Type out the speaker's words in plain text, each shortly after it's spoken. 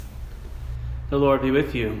The Lord be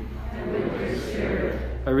with you. And with your spirit.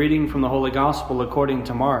 A reading from the Holy Gospel according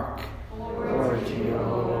to Mark. Glory to you,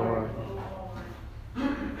 O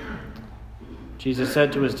Lord. Jesus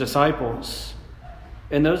said to his disciples,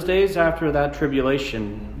 "In those days after that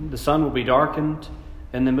tribulation, the sun will be darkened,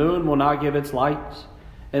 and the moon will not give its light,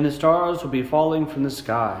 and the stars will be falling from the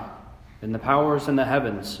sky, and the powers in the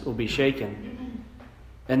heavens will be shaken.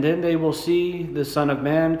 And then they will see the Son of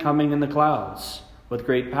Man coming in the clouds with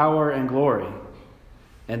great power and glory.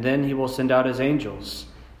 And then he will send out his angels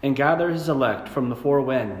and gather his elect from the four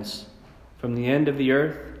winds, from the end of the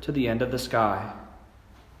earth to the end of the sky.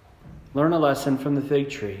 Learn a lesson from the fig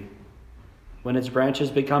tree. When its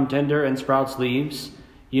branches become tender and sprouts leaves,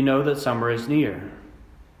 you know that summer is near.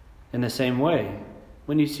 In the same way,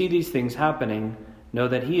 when you see these things happening, know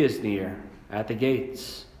that he is near, at the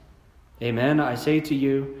gates. Amen, I say to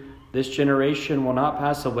you, this generation will not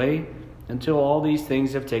pass away until all these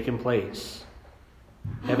things have taken place.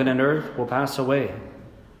 Heaven and earth will pass away,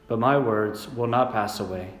 but my words will not pass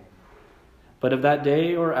away. But of that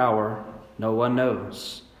day or hour no one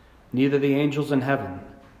knows, neither the angels in heaven,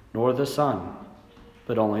 nor the Son,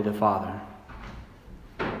 but only the Father."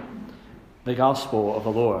 The Gospel of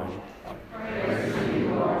the Lord. Praise to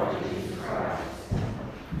you, Lord Jesus Christ.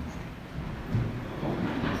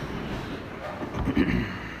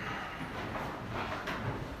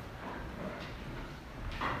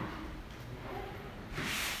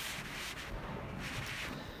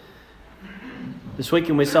 This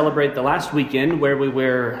weekend we celebrate the last weekend where we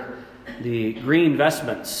wear the green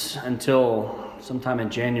vestments until sometime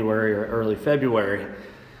in January or early February.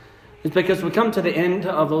 It's because we come to the end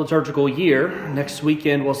of the liturgical year. Next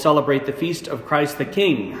weekend we'll celebrate the feast of Christ the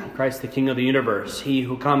King of the universe, he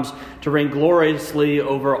who comes to reign gloriously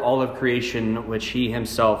over all of creation which he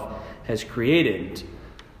himself has created.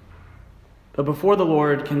 But before the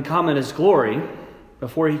Lord can come in his glory,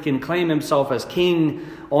 before he can claim himself as king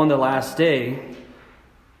on the last day,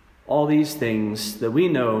 all these things that we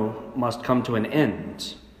know must come to an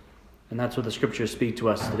end. And that's what the scriptures speak to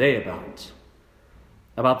us today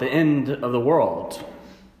about the end of the world.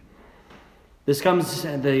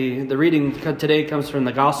 The reading today comes from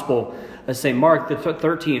the Gospel of St. Mark, the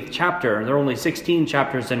 13th chapter. There are only 16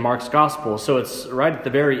 chapters in Mark's Gospel, so it's right at the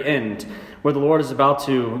very end where the Lord is about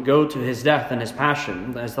to go to his death and his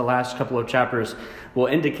passion, as the last couple of chapters will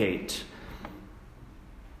indicate.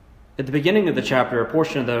 At the beginning of the chapter, a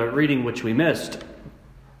portion of the reading which we missed,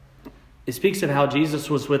 it speaks of how Jesus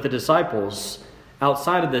was with the disciples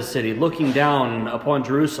outside of this city, looking down upon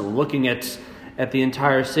Jerusalem, looking at the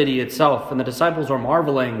entire city itself, and the disciples were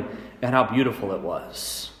marveling at how beautiful it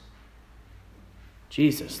was.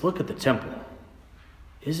 Jesus, look at the temple.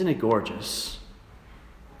 Isn't it gorgeous?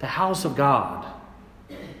 The house of God.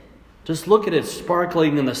 Just look at it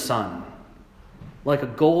sparkling in the sun, like a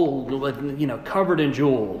gold, covered in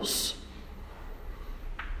jewels.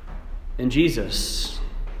 And Jesus,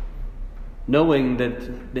 knowing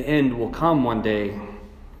that the end will come one day,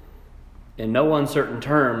 in no uncertain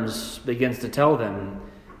terms begins to tell them,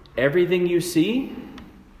 everything you see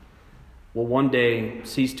will one day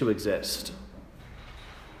cease to exist.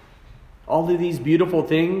 All of these beautiful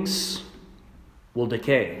things will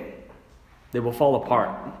decay. They will fall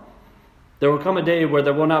apart. There will come a day where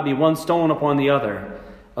there will not be one stone upon the other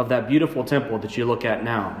of that beautiful temple that you look at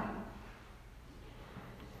now.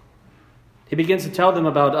 He begins to tell them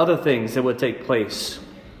about other things that would take place.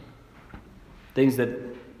 Things that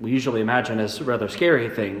we usually imagine as rather scary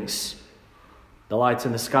things. The lights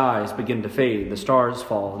in the skies begin to fade, the stars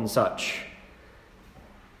fall and such.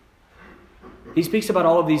 He speaks about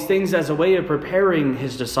all of these things as a way of preparing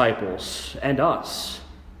his disciples and us,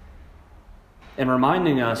 and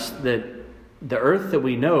reminding us that the earth that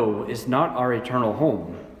we know is not our eternal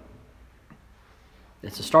home.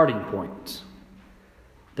 It's a starting point.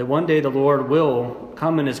 That one day the Lord will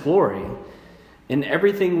come in his glory, and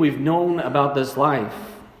everything we've known about this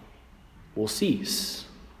life will cease.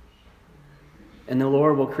 And the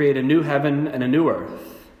Lord will create a new heaven and a new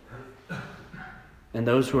earth. And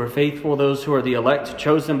those who are faithful, those who are the elect,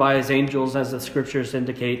 chosen by his angels, as the scriptures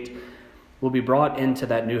indicate, will be brought into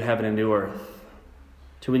that new heaven and new earth,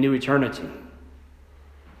 to a new eternity.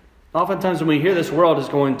 Oftentimes when we hear this world is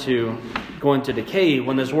going to decay,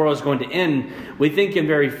 when this world is going to end, we think in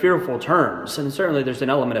very fearful terms. And certainly there's an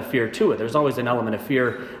element of fear to it. There's always an element of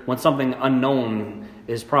fear when something unknown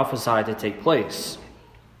is prophesied to take place.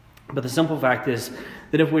 But the simple fact is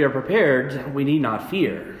that if we are prepared, we need not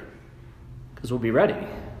fear, because we'll be ready.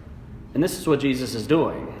 And this is what Jesus is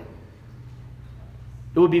doing.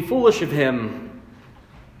 It would be foolish of him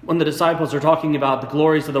when the disciples are talking about the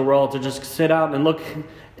glories of the world, to just sit out and look,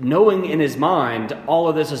 knowing in his mind all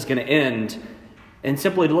of this is going to end, and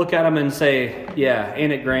simply to look at them and say, yeah,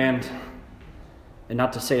 ain't it grand? And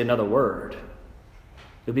not to say another word.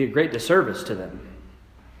 It would be a great disservice to them.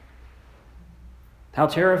 How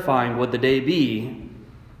terrifying would the day be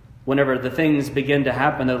whenever the things begin to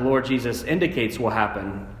happen that the Lord Jesus indicates will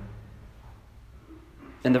happen?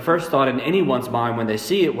 And the first thought in anyone's mind when they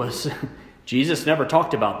see it was, Jesus never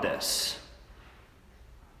talked about this.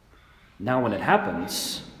 Now when it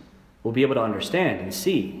happens, we'll be able to understand and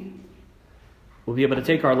see. We'll be able to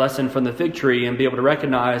take our lesson from the fig tree and be able to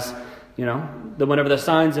recognize, that whenever the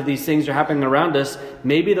signs of these things are happening around us,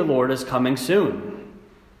 maybe the Lord is coming soon.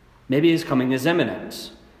 Maybe his coming is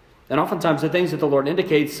imminent. And oftentimes the things that the Lord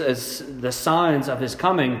indicates as the signs of his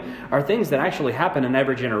coming are things that actually happen in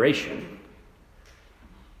every generation.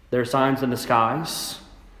 There are signs in the skies.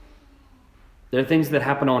 There are things that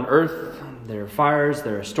happen on earth. There are fires,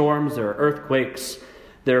 there are storms, there are earthquakes,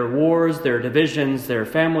 there are wars, there are divisions, there are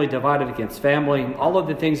family divided against family. All of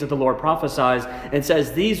the things that the Lord prophesies and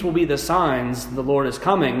says these will be the signs the Lord is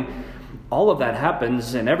coming. All of that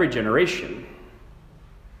happens in every generation.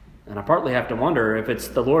 And I partly have to wonder if it's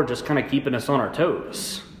the Lord just kind of keeping us on our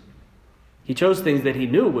toes. He chose things that he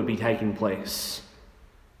knew would be taking place,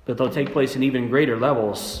 but they'll take place in even greater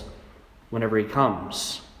levels whenever he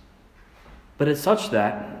comes. But it's such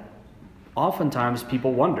that oftentimes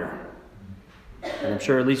people wonder. And I'm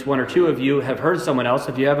sure at least one or two of you have heard someone else,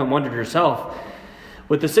 if you haven't wondered yourself,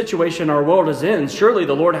 with the situation our world is in, surely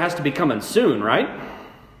the Lord has to be coming soon, right?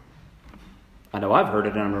 I know I've heard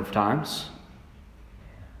it a number of times.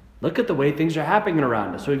 Look at the way things are happening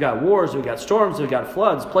around us. We've got wars, we've got storms, we've got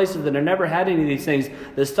floods, places that have never had any of these things.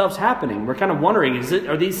 This stuff's happening. We're kind of wondering,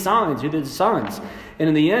 are these signs? Are these signs? And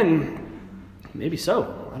in the end, maybe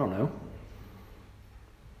so. I don't know.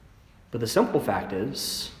 But the simple fact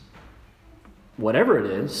is, whatever it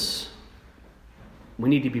is, we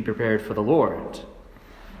need to be prepared for the Lord.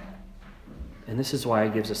 And this is why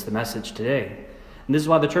he gives us the message today. And this is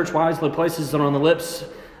why the church wisely places it on the lips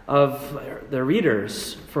of their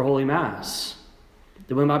readers for Holy Mass,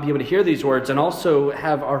 that we might be able to hear these words and also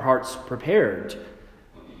have our hearts prepared,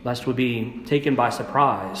 lest we be taken by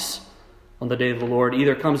surprise on the day the Lord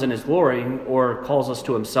either comes in his glory or calls us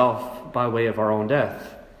to himself by way of our own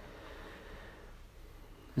death.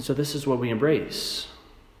 And so this is what we embrace: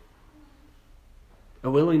 a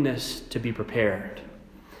willingness to be prepared.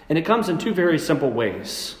 And it comes in two very simple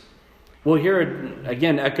ways. We'll hear it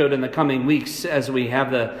again echoed in the coming weeks as we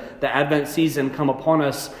have the Advent season come upon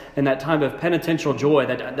us, and that time of penitential joy,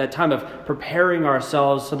 that time of preparing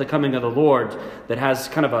ourselves for the coming of the Lord, that has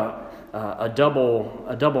kind of a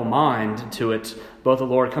double mind to it, both the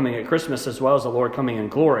Lord coming at Christmas as well as the Lord coming in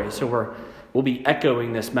glory. So we'll be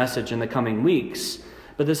echoing this message in the coming weeks.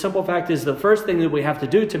 But the simple fact is, the first thing that we have to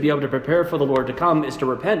do to be able to prepare for the Lord to come is to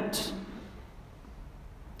repent,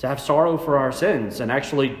 to have sorrow for our sins and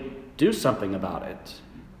actually do something about it.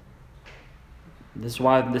 This is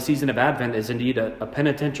why the season of Advent is indeed a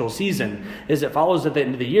penitential season, is it follows at the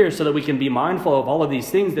end of the year so that we can be mindful of all of these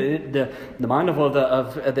things, the mindful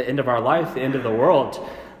of at the end of our life, the end of the world,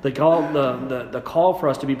 the call for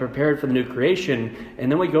us to be prepared for the new creation,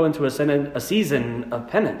 and then we go into a season of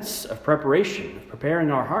penance, of preparation, of preparing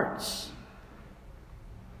our hearts.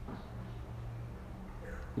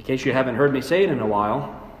 In case you haven't heard me say it in a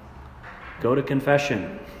while, go to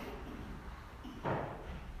confession.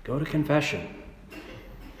 Go to confession.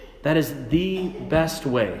 That is the best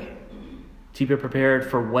way to be prepared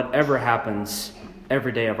for whatever happens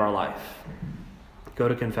every day of our life. Go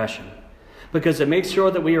to confession. Because it makes sure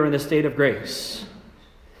that we are in a state of grace.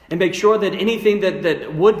 And make sure that anything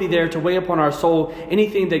that would be there to weigh upon our soul,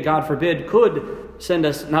 anything that God forbid could send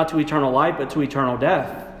us not to eternal life but to eternal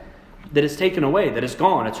death, that is taken away, that is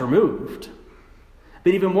gone, it's removed.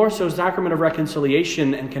 But even more so, sacrament of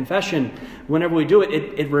reconciliation and confession, whenever we do it,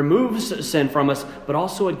 it removes sin from us, but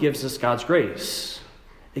also it gives us God's grace.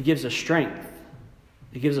 It gives us strength.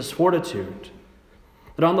 It gives us fortitude.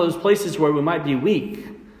 But on those places where we might be weak,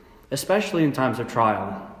 especially in times of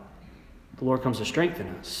trial, the Lord comes to strengthen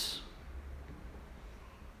us.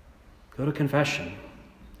 Go to confession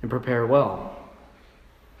and prepare well.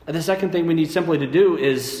 And the second thing we need simply to do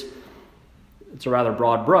is, it's a rather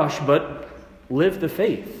broad brush, but live the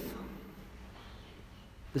faith.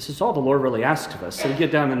 This is all the Lord really asks of us. So we get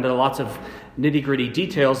down into lots of nitty-gritty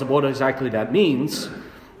details of what exactly that means.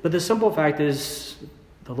 But the simple fact is,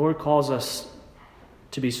 the Lord calls us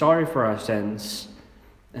to be sorry for our sins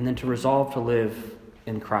and then to resolve to live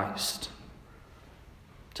in Christ.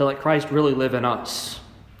 To let Christ really live in us.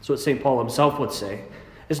 That's what St. Paul himself would say.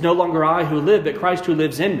 It's no longer I who live, but Christ who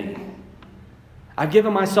lives in me. I've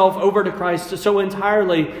given myself over to Christ so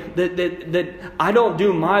entirely that I don't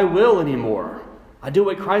do my will anymore. I do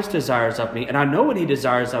what Christ desires of me, and I know what he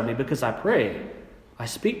desires of me because I pray. I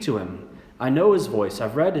speak to him. I know his voice.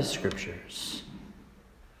 I've read his scriptures.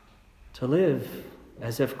 To live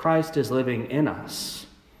as if Christ is living in us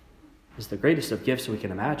is the greatest of gifts we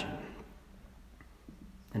can imagine.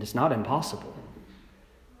 And it's not impossible.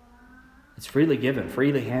 It's freely given,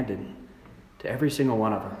 freely handed to every single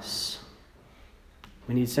one of us.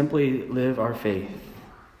 We need simply live our faith,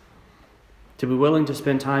 to be willing to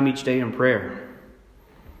spend time each day in prayer,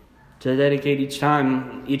 to dedicate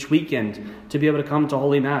each weekend, to be able to come to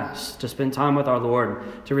Holy Mass, to spend time with our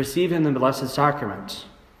Lord, to receive him in the Blessed Sacrament,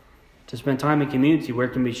 to spend time in community where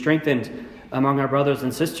it can be strengthened among our brothers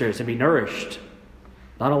and sisters and be nourished,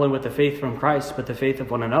 not only with the faith from Christ, but the faith of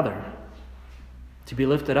one another, to be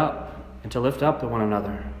lifted up and to lift up one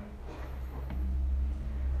another.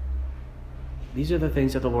 These are the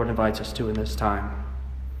things that the Lord invites us to in this time.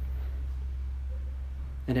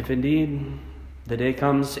 And if indeed the day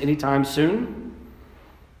comes anytime soon,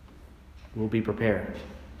 we'll be prepared.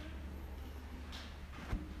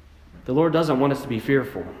 The Lord doesn't want us to be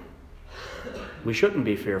fearful. We shouldn't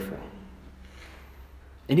be fearful.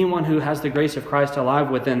 Anyone who has the grace of Christ alive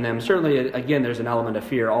within them, certainly, again, there's an element of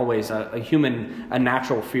fear, always a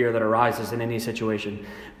natural fear that arises in any situation.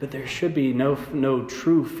 But there should be no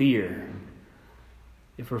true fear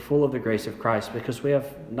if we're full of the grace of Christ, because we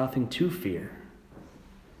have nothing to fear,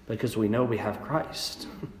 because we know we have Christ.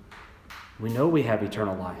 We know we have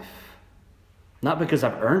eternal life. Not because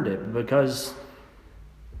I've earned it, but because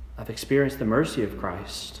I've experienced the mercy of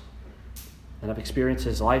Christ, and I've experienced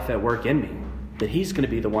his life at work in me, that he's going to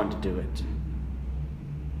be the one to do it.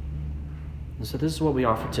 And so this is what we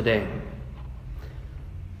offer today.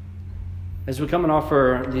 As we come and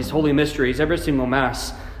offer these holy mysteries, every single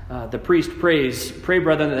Mass, the priest prays, "Pray,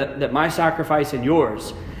 brethren, that my sacrifice and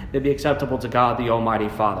yours may be acceptable to God, the Almighty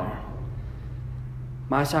Father."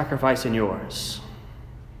 My sacrifice and yours.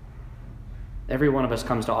 Every one of us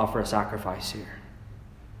comes to offer a sacrifice here.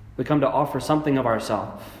 We come to offer something of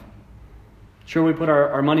ourselves. Sure, we put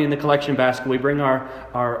our money in the collection basket. We bring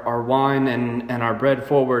our wine and our bread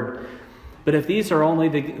forward. But if these are only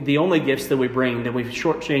the only gifts that we bring, then we've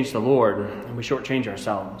shortchanged the Lord and we shortchange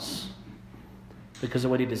ourselves. Because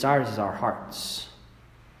what he desires is our hearts.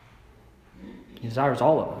 He desires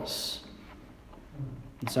all of us.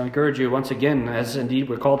 And so I encourage you once again, as indeed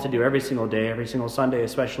we're called to do every single day, every single Sunday,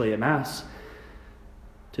 especially at Mass,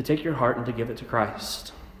 to take your heart and to give it to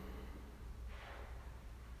Christ.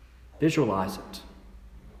 Visualize it.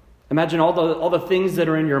 Imagine all the things that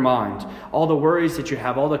are in your mind, all the worries that you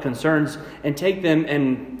have, all the concerns, and take them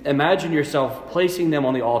and imagine yourself placing them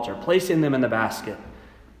on the altar, placing them in the basket,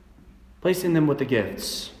 placing them with the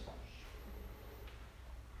gifts.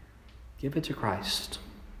 Give it to Christ.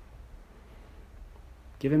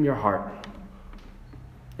 Give him your heart.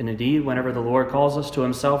 And indeed, whenever the Lord calls us to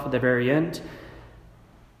himself at the very end,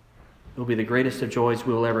 it will be the greatest of joys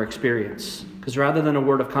we will ever experience. Because rather than a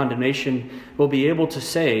word of condemnation, we'll be able to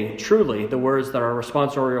say truly the words that our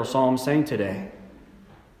responsorial psalm sang today.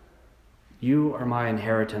 You are my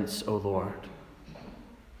inheritance, O Lord.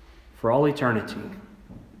 For all eternity,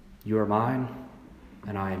 you are mine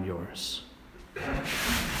and I am yours.